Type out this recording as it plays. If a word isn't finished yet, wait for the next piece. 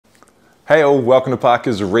Hey all, welcome to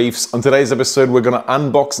Parker's Reefs. On today's episode, we're going to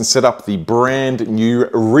unbox and set up the brand new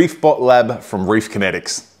Reefbot Lab from Reef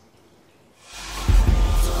Kinetics.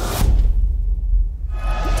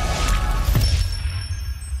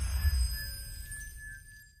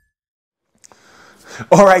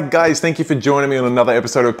 Alright guys, thank you for joining me on another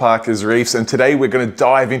episode of Parker's Reefs, and today we're going to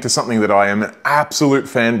dive into something that I am an absolute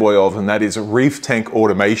fanboy of, and that is reef tank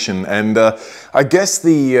automation. And I guess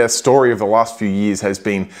the story of the last few years has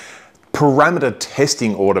been parameter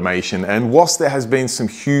testing automation, and whilst there has been some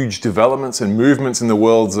huge developments and movements in the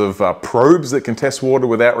worlds of probes that can test water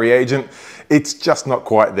without reagent, it's just not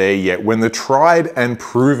quite there yet, when the tried and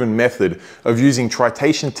proven method of using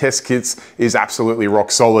tritation test kits is absolutely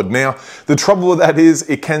rock solid. Now, the trouble with that is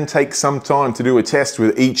it can take some time to do a test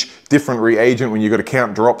with each different reagent when you've got to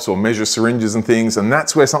count drops or measure syringes and things, and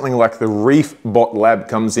that's where something like the Reefbot Lab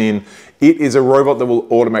comes in. It is a robot that will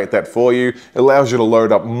automate that for you. It allows you to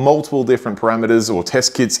load up multiple different parameters or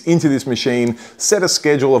test kits into this machine, set a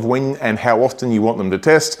schedule of when and how often you want them to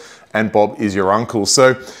test, and Bob is your uncle.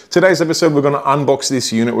 So today's episode, we're going to unbox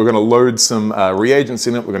this unit. We're going to load some reagents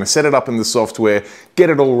in it. We're going to set it up in the software, get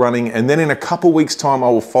it all running, and then in a couple weeks time, I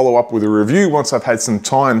will follow up with a review once I've had some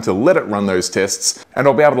time to let it run those tests, and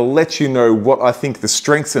I'll be able to let you know what I think the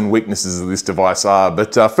strengths and weaknesses of this device are.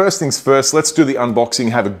 But first things first, let's do the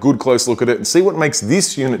unboxing, have a good close look at it, and see what makes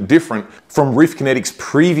this unit different from Reef Kinetics'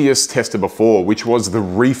 previous tester before, which was the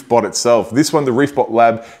Reefbot itself. This one, the Reefbot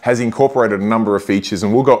Lab, has incorporated a number of features,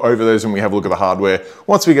 and we'll go over those when we have a look at the hardware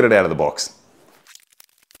once we get it out of the box.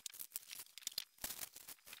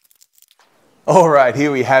 All right,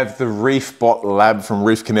 here we have the Reefbot Lab from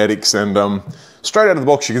Reef Kinetics, and straight out of the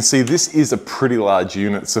box you can see this is a pretty large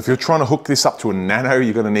unit. So if you're trying to hook this up to a nano,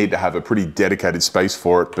 you're going to need to have a pretty dedicated space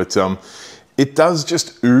for it, but it does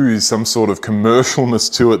just ooze some sort of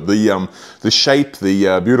commercialness to it. The shape,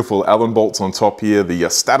 the beautiful Allen bolts on top here, the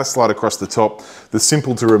status slide across the top, the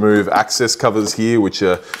simple to remove access covers here, which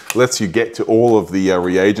lets you get to all of the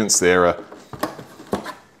reagents there.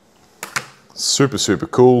 Super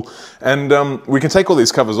cool. And we can take all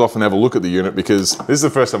these covers off and have a look at the unit, because this is the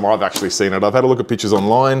first time I've actually seen it. I've had a look at pictures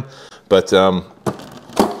online, but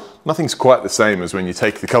nothing's quite the same as when you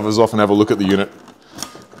take the covers off and have a look at the unit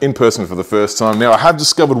in person for the first time. Now, I have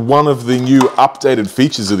discovered one of the new updated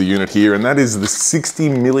features of the unit here, and that is the 60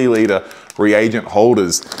 milliliter reagent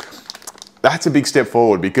holders. That's a big step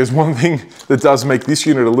forward, because one thing that does make this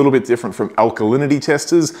unit a little bit different from alkalinity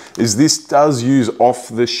testers is this does use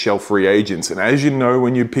off-the-shelf reagents. And as you know,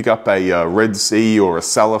 when you pick up a Red Sea or a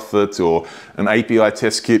Salifit or an API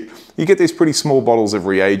test kit, you get these pretty small bottles of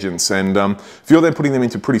reagents, and if you're then putting them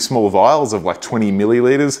into pretty small vials of like 20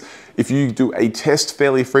 milliliters, if you do a test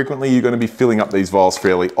fairly frequently, you're going to be filling up these vials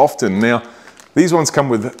fairly often. Now, these ones come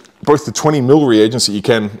with both the 20 mil reagents that you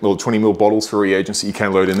can, or 20 mil bottles for reagents that you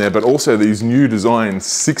can load in there, but also these new designed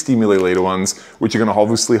 60 milliliter ones, which are going to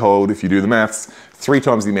obviously hold, if you do the maths, 3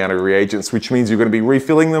 times the amount of reagents, which means you're going to be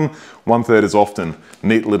refilling them 1/3 as often.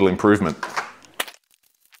 Neat little improvement.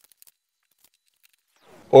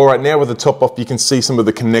 All right, now with the top off, you can see some of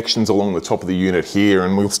the connections along the top of the unit here,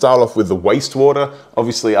 and we'll start off with the wastewater.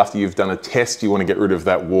 Obviously, after you've done a test, you want to get rid of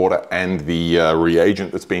that water and the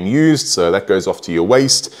reagent that's been used, so that goes off to your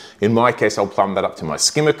waste. In my case, I'll plumb that up to my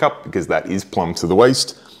skimmer cup, because that is plumbed to the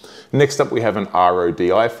waste. Next up, we have an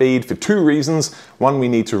RODI feed for 2 reasons. One, we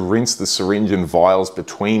need to rinse the syringe and vials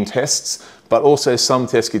between tests, but also some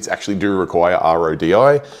test kits actually do require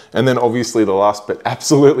RODI. And then obviously the last but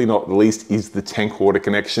absolutely not least is the tank water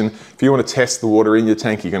connection. If you want to test the water in your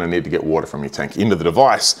tank, you're going to need to get water from your tank into the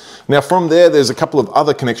device. Now from there, there's a couple of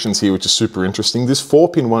other connections here which are super interesting. This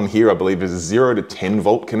 4-pin one here, I believe, is a 0 to 10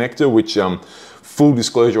 volt connector, which full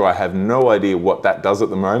disclosure, I have no idea what that does at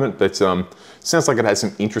the moment, but sounds like it has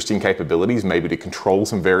some interesting capabilities, maybe to control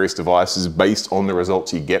some various devices based on the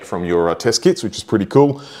results you get from your test kits, which is pretty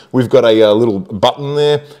cool. We've got a little button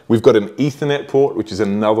there. We've got an Ethernet port, which is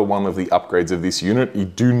another one of the upgrades of this unit. You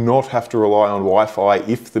do not have to rely on Wi-Fi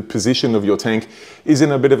if the position of your tank is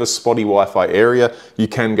in a bit of a spotty Wi-Fi area. You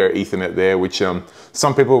can go Ethernet there, which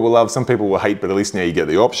some people will love, some people will hate, but at least now you get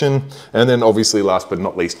the option. And then obviously last but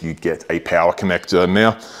not least, you get a power connector.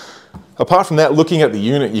 Now, apart from that, looking at the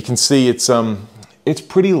unit, you can see it's it's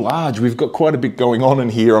pretty large. We've got quite a bit going on in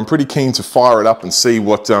here. I'm pretty keen to fire it up and see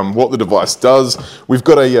what the device does. We've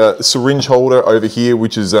got a syringe holder over here,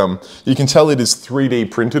 which is, you can tell it is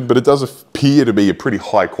 3D printed, but it does appear to be a pretty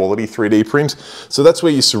high quality 3D print. So that's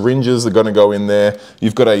where your syringes are gonna go in there.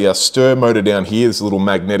 You've got a stir motor down here. There's a little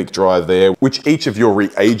magnetic drive there, which each of your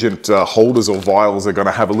reagent holders or vials are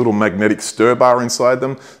gonna have a little magnetic stir bar inside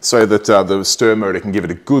them, so that the stir motor can give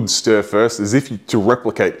it a good stir first, as if to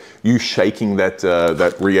replicate you shaking that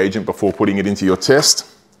reagent before putting it into your test.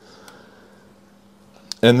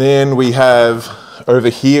 And then we have over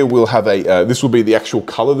here, we'll have this will be the actual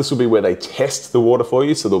color. This will be where they test the water for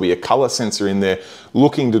you. So there'll be a color sensor in there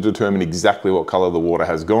looking to determine exactly what color the water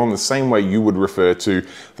has gone, the same way you would refer to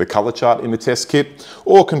the color chart in the test kit.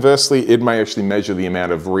 Or conversely, it may actually measure the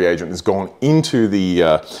amount of reagent that's gone into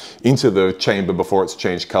the chamber before it's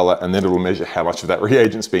changed color, and then it will measure how much of that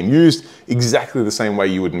reagent's been used, exactly the same way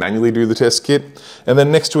you would manually do the test kit. And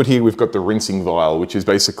then next to it here, we've got the rinsing vial, which is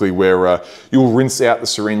basically where you'll rinse out the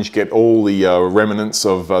syringe, get all the remnants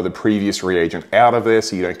of the previous reagent out of there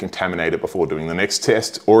so you don't contaminate it before doing the next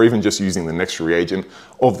test, or even just using the next reagent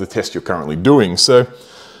of the test you're currently doing. So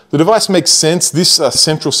the device makes sense. This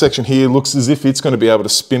central section here looks as if it's going to be able to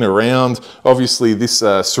spin around. Obviously this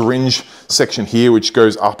syringe section here, which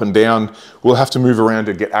goes up and down, we'll have to move around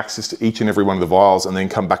to get access to each and every one of the vials and then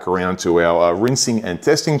come back around to our rinsing and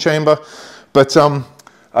testing chamber. But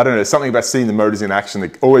I don't know, something about seeing the motors in action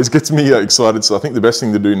that always gets me excited. So I think the best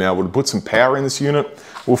thing to do now would be put some power in this unit.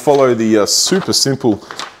 We'll follow the super simple,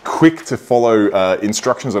 quick to follow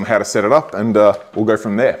instructions on how to set it up, and we'll go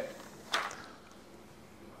from there.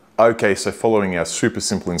 Okay, so following our super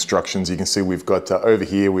simple instructions, you can see we've got over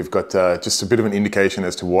here, we've got just a bit of an indication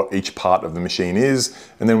as to what each part of the machine is.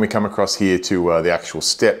 And then we come across here to the actual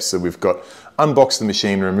steps. So we've got unbox the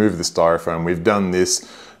machine, remove the styrofoam. We've done this.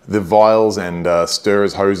 The vials and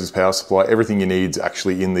stirrers, hoses, power supply, everything you need is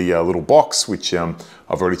actually in the little box, which I've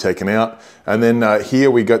already taken out. And then here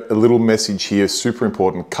we got a little message here, super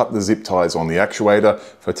important, cut the zip ties on the actuator.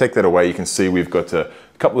 If I take that away, you can see we've got a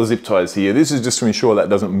couple of zip ties here. This is just to ensure that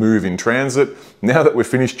doesn't move in transit. Now that we've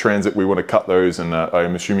finished transit, we want to cut those, and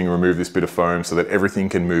I'm assuming remove this bit of foam so that everything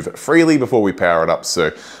can move freely before we power it up. So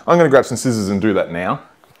I'm going to grab some scissors and do that now.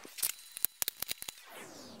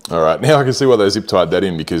 All right, now I can see why they zip tied that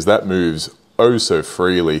in, because that moves oh so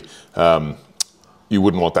freely. You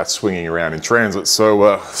wouldn't want that swinging around in transit.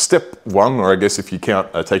 So step one, or I guess if you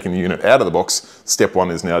count taking the unit out of the box, step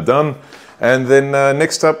one is now done. And then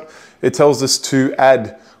next up, it tells us to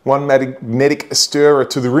add one magnetic stirrer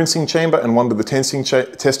to the rinsing chamber and one to the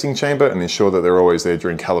testing chamber, and ensure that they're always there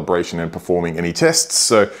during calibration and performing any tests.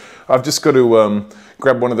 So I've just got to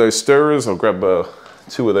grab one of those stirrers. I'll grab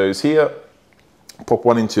two of those here. Pop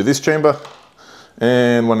one into this chamber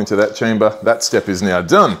and one into that chamber. That step is now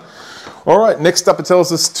done. All right, next up it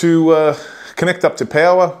tells us to connect up to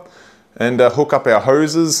power and hook up our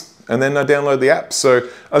hoses, and then download the app. So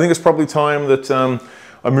I think it's probably time that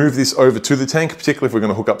I move this over to the tank, particularly if we're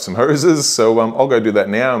going to hook up some hoses. So I'll go do that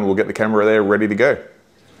now, and we'll get the camera there ready to go.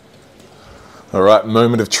 All right,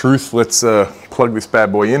 moment of truth. Let's plug this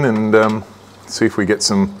bad boy in and see if we get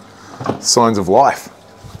some signs of life.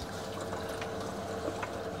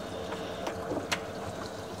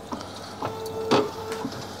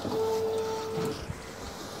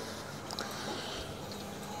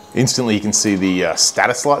 Instantly you can see the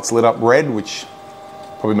status lights lit up red, which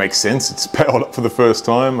probably makes sense. It's powered up for the first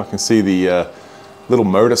time. I can see the little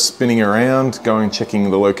motor spinning around,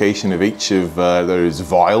 checking the location of each of those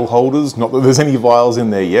vial holders. Not that there's any vials in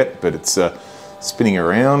there yet, but it's spinning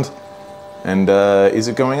around. And is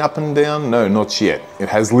it going up and down? No, not yet. It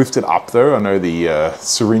has lifted up though. I know the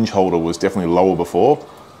syringe holder was definitely lower before.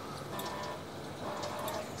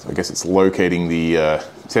 So I guess it's locating the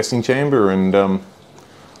testing chamber, and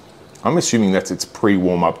I'm assuming that's its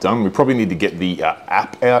pre-warm up done. We probably need to get the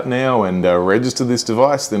app out now and register this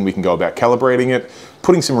device. Then we can go about calibrating it,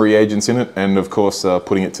 putting some reagents in it, and of course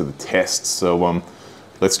putting it to the test. So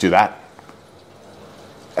let's do that.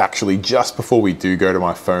 Actually, just before we do go to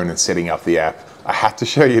my phone and setting up the app, I have to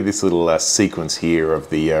show you this little sequence here of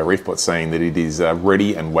the Reefbot saying that it is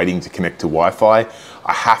ready and waiting to connect to Wi-Fi.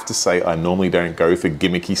 I have to say, I normally don't go for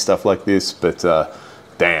gimmicky stuff like this, but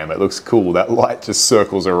damn, it looks cool. That light just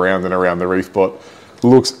circles around and around the Reefbot.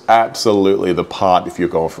 Looks absolutely the part if you're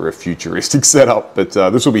going for a futuristic setup, but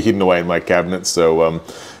this will be hidden away in my cabinet, so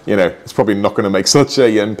you know, it's probably not going to make such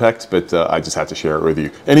an impact, but I just had to share it with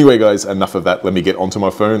you. Anyway guys, enough of that. Let me get onto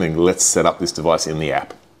my phone and let's set up this device in the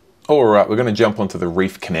app. Alright, we're going to jump onto the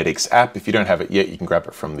Reef Kinetics app. If you don't have it yet, you can grab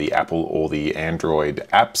it from the Apple or the Android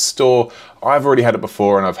App Store. I've already had it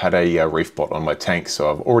before and I've had a Reefbot on my tank,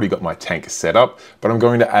 so I've already got my tank set up, but I'm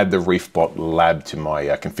going to add the Reefbot Lab to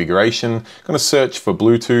my configuration. I'm going to search for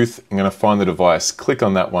Bluetooth. I'm going to find the device, click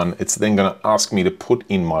on that one. It's then going to ask me to put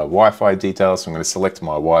in my Wi-Fi details. So I'm going to select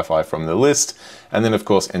my Wi-Fi from the list and then of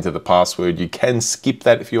course enter the password. You can skip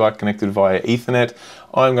that if you are connected via Ethernet.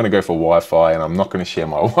 I'm going to go for Wi-Fi and I'm not going to share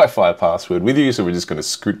my Wi-Fi password with you, so we're just going to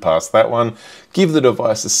scoot past that one. Give the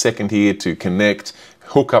device a second here to connect,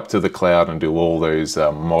 hook up to the cloud and do all those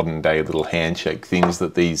modern day little handshake things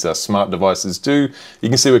that these smart devices do. You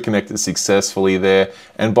can see we're connected successfully there,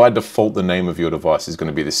 and by default the name of your device is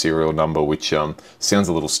going to be the serial number, which sounds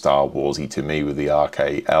a little Star Warsy to me with the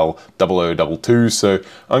RKL0022, so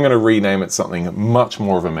I'm going to rename it something much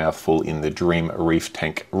more of a mouthful in the Dream Reef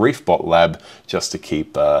Tank Reefbot Lab, just to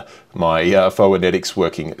keep my phonetics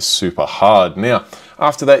working super hard. Now,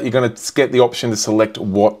 after that, you're going to get the option to select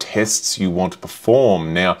what tests you want to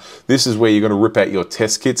perform. Now, this is where you're going to rip out your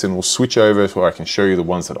test kits, and we'll switch over so I can show you the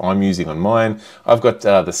ones that I'm using on mine. I've got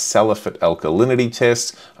the salifate alkalinity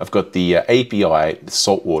test. I've got the API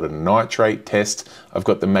saltwater nitrate test. I've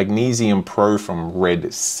got the Magnesium Pro from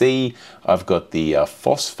Red Sea. I've got the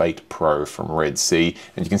Phosphate Pro from Red Sea.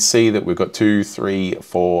 And you can see that we've got 2, 3,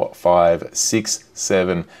 4, 5, 6,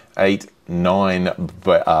 7, 8, 9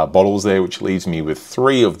 bottles there, which leaves me with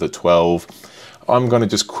 3 of the 12. I'm going to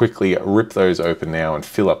just quickly rip those open now and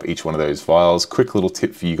fill up each one of those vials. Quick little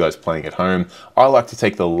tip for you guys playing at home. I like to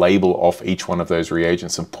take the label off each one of those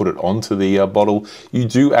reagents and put it onto the bottle. You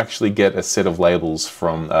do actually get a set of labels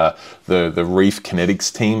from the Reef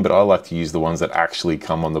Kinetics team, but I like to use the ones that actually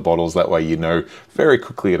come on the bottles. That way you know very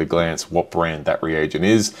quickly at a glance what brand that reagent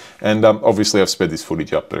is. And obviously I've sped this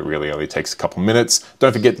footage up, but it really only takes a couple minutes.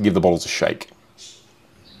 Don't forget to give the bottles a shake.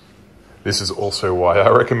 This is also why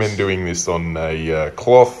I recommend doing this on a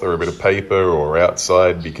cloth or a bit of paper or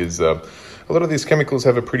outside, because a lot of these chemicals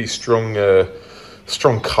have a pretty strong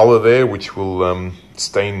color there, which will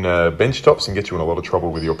stain bench tops and get you in a lot of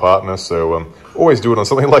trouble with your partner. So always do it on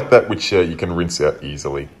something like that, which you can rinse out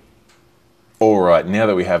easily. Alright, now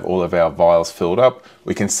that we have all of our vials filled up,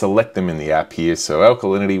 we can select them in the app here. So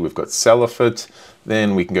alkalinity, we've got salifate.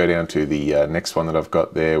 Then we can go down to the next one that I've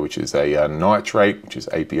got there, which is a nitrate, which is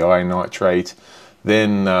API nitrate.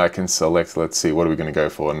 Then I can select, let's see, what are we going to go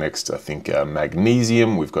for next? I think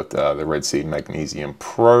magnesium. We've got the Red Sea Magnesium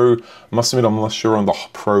Pro. Must admit, I'm not sure on the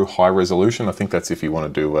Pro high resolution. I think that's if you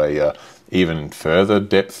want to do a even further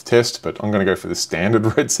depth test, but I'm going to go for the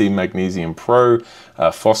standard Red Sea Magnesium Pro.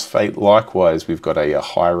 Phosphate, likewise, we've got a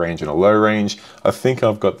high range and a low range. I think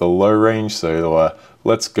I've got the low range, so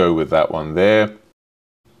let's go with that one there.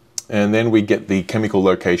 And then we get the chemical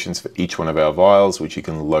locations for each one of our vials, which you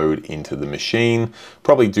can load into the machine.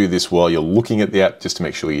 Probably do this while you're looking at the app just to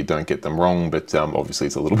make sure you don't get them wrong, but obviously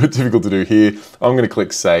it's a little bit difficult to do here. I'm going to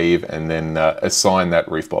click save and then assign that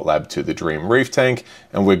Reefbot Lab to the Dream Reef Tank,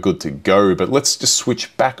 and we're good to go. But let's just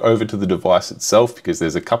switch back over to the device itself, because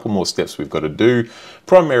there's a couple more steps we've got to do,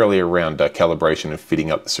 primarily around calibration and fitting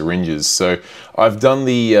up the syringes. So I've done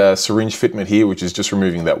the syringe fitment here, which is just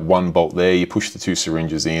removing that one bolt there. You push the 2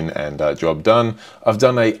 syringes in and job done. I've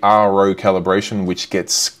done a RO calibration, which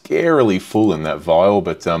gets scarily full in that vial,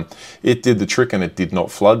 but it did the trick and it did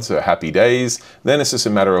not flood, so happy days. Then it's just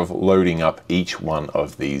a matter of loading up each one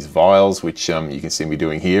of these vials, which you can see me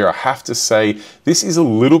doing here. I have to say, this is a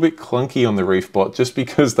little bit clunky on the Reefbot, just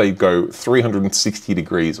because they go 360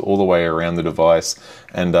 degrees all the way around the device,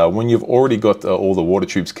 and when you've already got all the water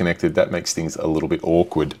tubes connected, that makes things a little bit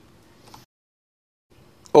awkward.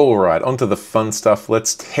 Alright, onto the fun stuff.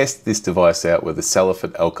 Let's test this device out with the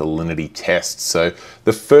salifate alkalinity test. So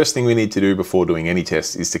the first thing we need to do before doing any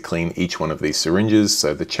test is to clean each one of these syringes.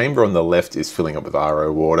 So the chamber on the left is filling up with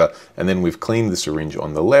RO water, and then we've cleaned the syringe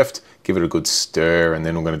on the left, give it a good stir, and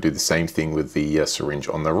then we're going to do the same thing with the syringe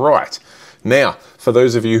on the right. Now, for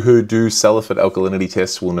those of you who do salifate alkalinity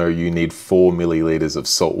tests will know you need 4 milliliters of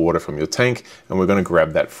salt water from your tank, and we're going to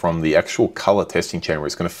grab that from the actual color testing chamber.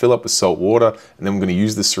 It's going to fill up with salt water, and then we're going to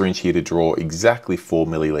use the syringe here to draw exactly 4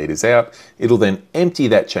 milliliters out. It'll then empty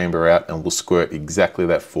that chamber out, and we'll squirt exactly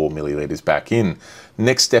that 4 milliliters back in.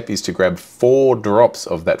 Next step is to grab 4 drops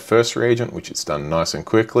of that first reagent, which it's done nice and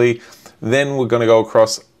quickly. Then we're going to go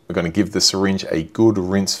across We're going to give the syringe a good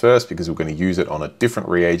rinse first because we're going to use it on a different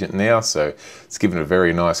reagent now. So it's given a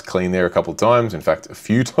very nice clean there a couple of times, in fact a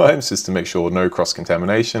few times, just to make sure no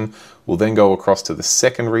cross-contamination. We'll then go across to the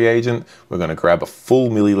second reagent. We're going to grab a full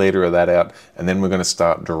milliliter of that out, and then we're going to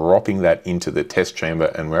start dropping that into the test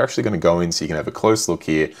chamber, and we're actually going to go in so you can have a close look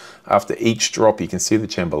here. After each drop, you can see the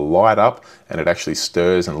chamber light up, and it actually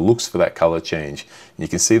stirs and looks for that color change. You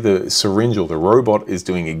can see the syringe or the robot is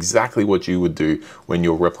doing exactly what you would do when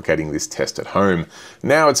you're replicating this test at home.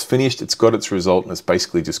 Now it's finished, it's got its result, and it's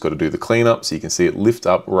basically just got to do the cleanup. So you can see it lift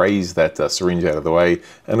up, raise that syringe out of the way,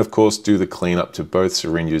 and of course do the cleanup to both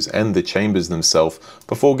syringes and the chambers themselves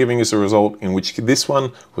before giving us a result, in which this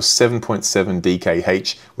one was 7.7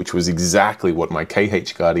 DKH, which was exactly what my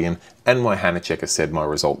KH Guardian and my Hannah Checker said my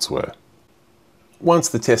results were. Once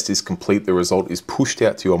the test is complete, the result is pushed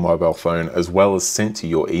out to your mobile phone as well as sent to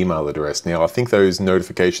your email address. Now, I think those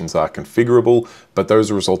notifications are configurable, but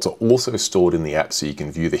those results are also stored in the app so you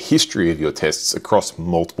can view the history of your tests across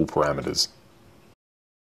multiple parameters.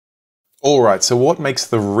 Alright, so what makes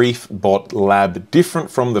the Reefbot Lab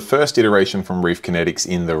different from the first iteration from Reef Kinetics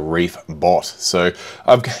in the Reefbot? So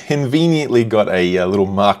I've conveniently got a little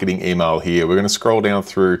marketing email here. We're going to scroll down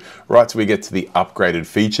through right till we get to the upgraded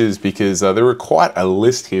features, because there are quite a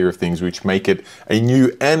list here of things which make it a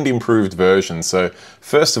new and improved version. So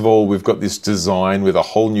first of all, we've got this design with a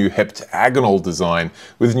whole new heptagonal design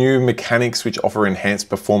with new mechanics which offer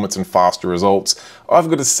enhanced performance and faster results. I've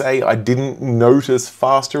got to say I didn't notice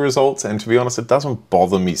faster results, and to be honest, it doesn't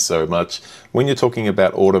bother me so much. When you're talking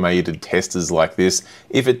about automated testers like this,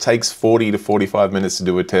 if it takes 40 to 45 minutes to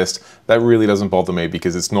do a test, that really doesn't bother me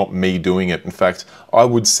because it's not me doing it. In fact, I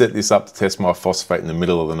would set this up to test my phosphate in the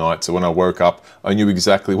middle of the night, so when I woke up, I knew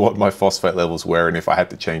exactly what my phosphate levels were and if I had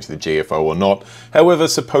to change the GFO or not. However,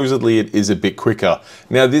 supposedly it is a bit quicker.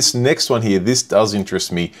 Now this next one here, this does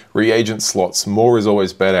interest me. Reagent slots, more is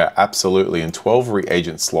always better, absolutely, and 12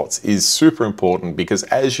 reagent slots is super important because,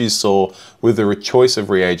 as you saw with the choice of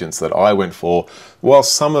reagents that I went for, while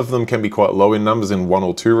some of them can be quite low in numbers in 1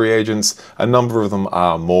 or 2 reagents, a number of them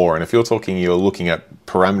are more. And if you're looking at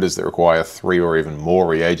parameters that require 3 or even more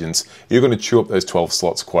reagents, you're going to chew up those 12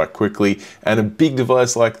 slots quite quickly. And a big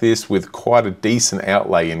device like this with quite a decent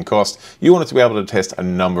outlay in cost, you want it to be able to test a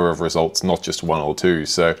number of results, not just 1 or 2.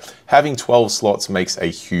 So having 12 slots makes a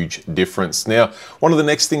huge difference. Now, one of the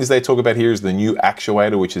next things they talk about here is the new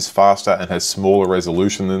actuator, which is faster and has smaller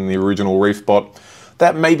resolution than the original Reefbot.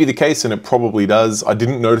 That may be the case, and it probably does. I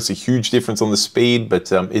didn't notice a huge difference on the speed,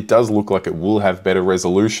 but it does look like it will have better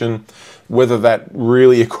resolution. Whether that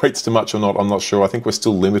really equates to much or not, I'm not sure. I think we're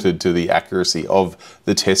still limited to the accuracy of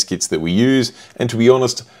the test kits that we use. And to be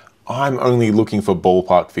honest, I'm only looking for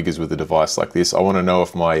ballpark figures with a device like this. I want to know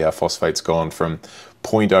if my phosphate's gone from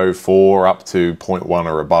 0.04 up to 0.1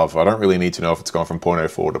 or above. I don't really need to know if it's gone from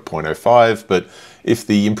 0.04 to 0.05, but if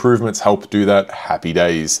the improvements help do that, happy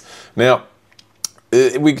days. Now,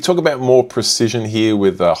 we talk about more precision here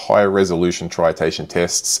with higher resolution tritation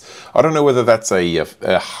tests. I don't know whether that's a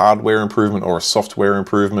hardware improvement or a software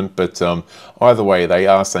improvement, but either way, they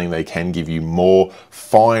are saying they can give you more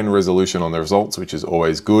fine resolution on the results, which is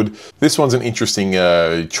always good. This one's an interesting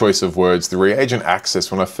choice of words. The reagent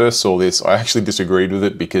access, when I first saw this, I actually disagreed with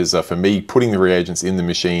it because for me, putting the reagents in the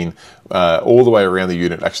machine all the way around the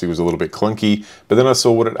unit actually was a little bit clunky. But then I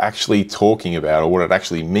saw what it actually talking about, or what it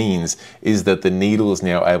actually means, is that the needle is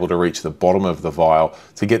now able to reach the bottom of the vial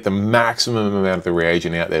to get the maximum amount of the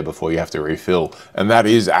reagent out there before you have to refill. And that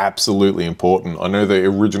is absolutely important. I know the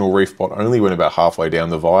original Reefbot only went about halfway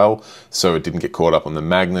down the vial, so it didn't get caught up on the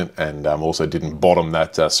magnet, and also didn't bottom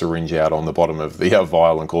that syringe out on the bottom of the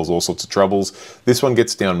vial and cause all sorts of troubles. This one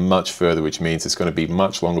gets down much further, which means it's going to be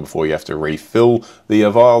much longer before you have to refill the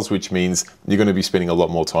vials, which means you're going to be spending a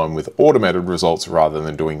lot more time with automated results rather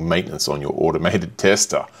than doing maintenance on your automated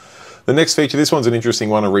tester. The next feature, this one's an interesting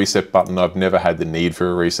one, a reset button. I've never had the need for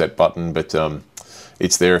a reset button, but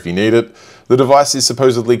it's there if you need it. The device is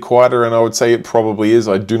supposedly quieter, and I would say it probably is.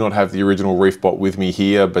 I do not have the original Reefbot with me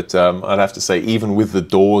here, but I'd have to say even with the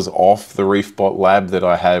doors off the Reefbot Lab that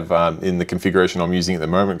I have in the configuration I'm using at the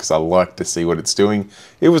moment, because I like to see what it's doing,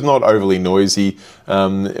 it was not overly noisy.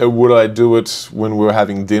 Would I do it when we were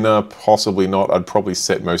having dinner? Possibly not. I'd probably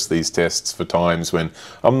set most of these tests for times when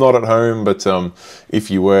I'm not at home, but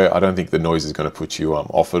if you were, I don't think the noise is going to put you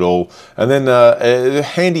off at all. And then a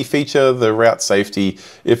handy feature, the route safety.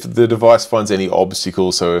 If the device finds finds any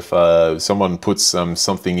obstacles. So if someone puts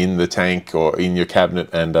something in the tank or in your cabinet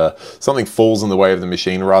and something falls in the way of the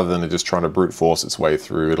machine, rather than it just trying to brute force its way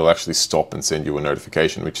through, it'll actually stop and send you a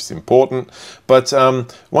notification, which is important. But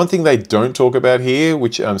one thing they don't talk about here,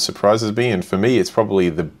 which surprises me, and for me it's probably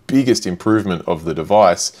the biggest improvement of the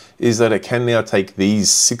device, is that it can now take these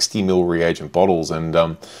 60 ml reagent bottles,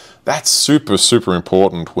 and that's super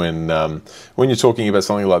important when you're talking about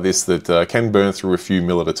something like this that can burn through a few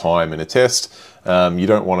mil at a time in a test. You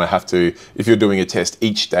don't want to have to, if you're doing a test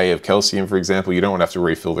each day of calcium, for example, you don't want to have to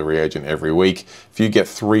refill the reagent every week. If you get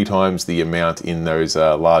 3 times the amount in those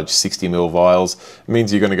large 60 ml vials, it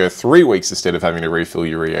means you're going to go 3 weeks instead of having to refill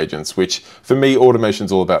your reagents, which for me,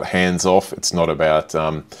 automation's all about hands off. It's not about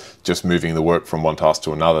just moving the work from one task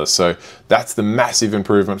to another. So that's the massive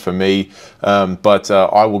improvement for me. But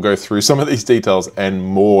I will go through some of these details and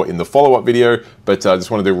more in the follow-up video, but I just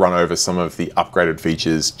wanted to run over some of the upgraded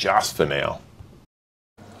features just for now.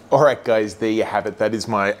 Alright guys, there you have it. That is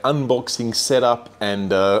my unboxing setup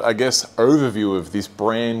and I guess overview of this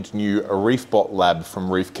brand new Reefbot Lab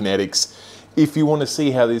from Reef Kinetics. If you want to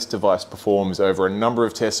see how this device performs over a number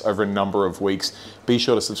of tests over a number of weeks, be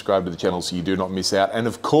sure to subscribe to the channel so you do not miss out. And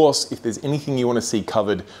of course, if there's anything you want to see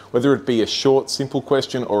covered, whether it be a short, simple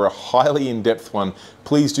question or a highly in-depth one,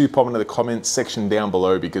 please do pop into the comments section down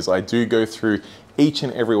below, because I do go through each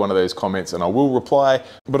and every one of those comments and I will reply.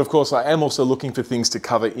 But of course, I am also looking for things to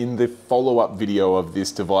cover in the follow-up video of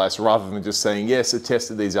this device, rather than just saying, yes, it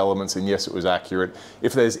tested these elements and yes, it was accurate.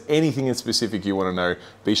 If there's anything in specific you want to know,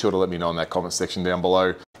 be sure to let me know in that comment section down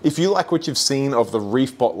below. If you like what you've seen of the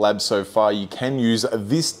Reefbot Lab so far, you can use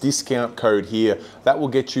this discount code here. That will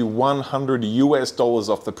get you $100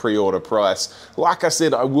 off the pre-order price. Like I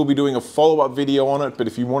said, I will be doing a follow-up video on it, but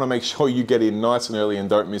if you want to make sure you get in nice and early and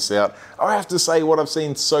don't miss out, I have to say what I've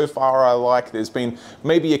seen so far I like. There's been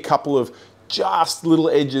maybe a couple of just little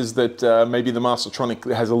edges that maybe the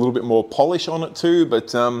Mastertronic has a little bit more polish on it too, but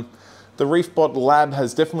the Reefbot Lab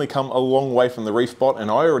has definitely come a long way from the Reefbot, and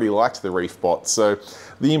I already liked the Reefbot. So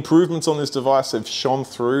the improvements on this device have shone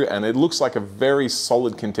through, and it looks like a very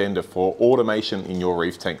solid contender for automation in your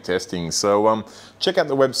reef tank testing. So check out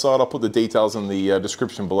the website. I'll put the details in the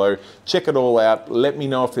description below. Check it all out. Let me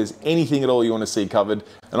know if there's anything at all you want to see covered,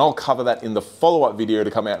 and I'll cover that in the follow-up video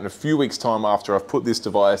to come out in a few weeks' time after I've put this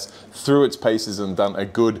device through its paces and done a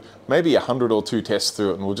good, maybe 100 or 2 tests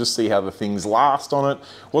through it, and we'll just see how the things last on it,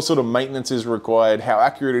 what sort of maintenance is required, how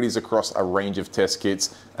accurate it is across a range of test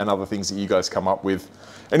kits, and other things that you guys come up with.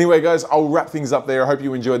 Anyway guys, I'll wrap things up there. I hope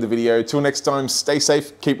you enjoyed the video. Till next time, stay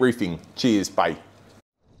safe, keep reefing. Cheers, bye.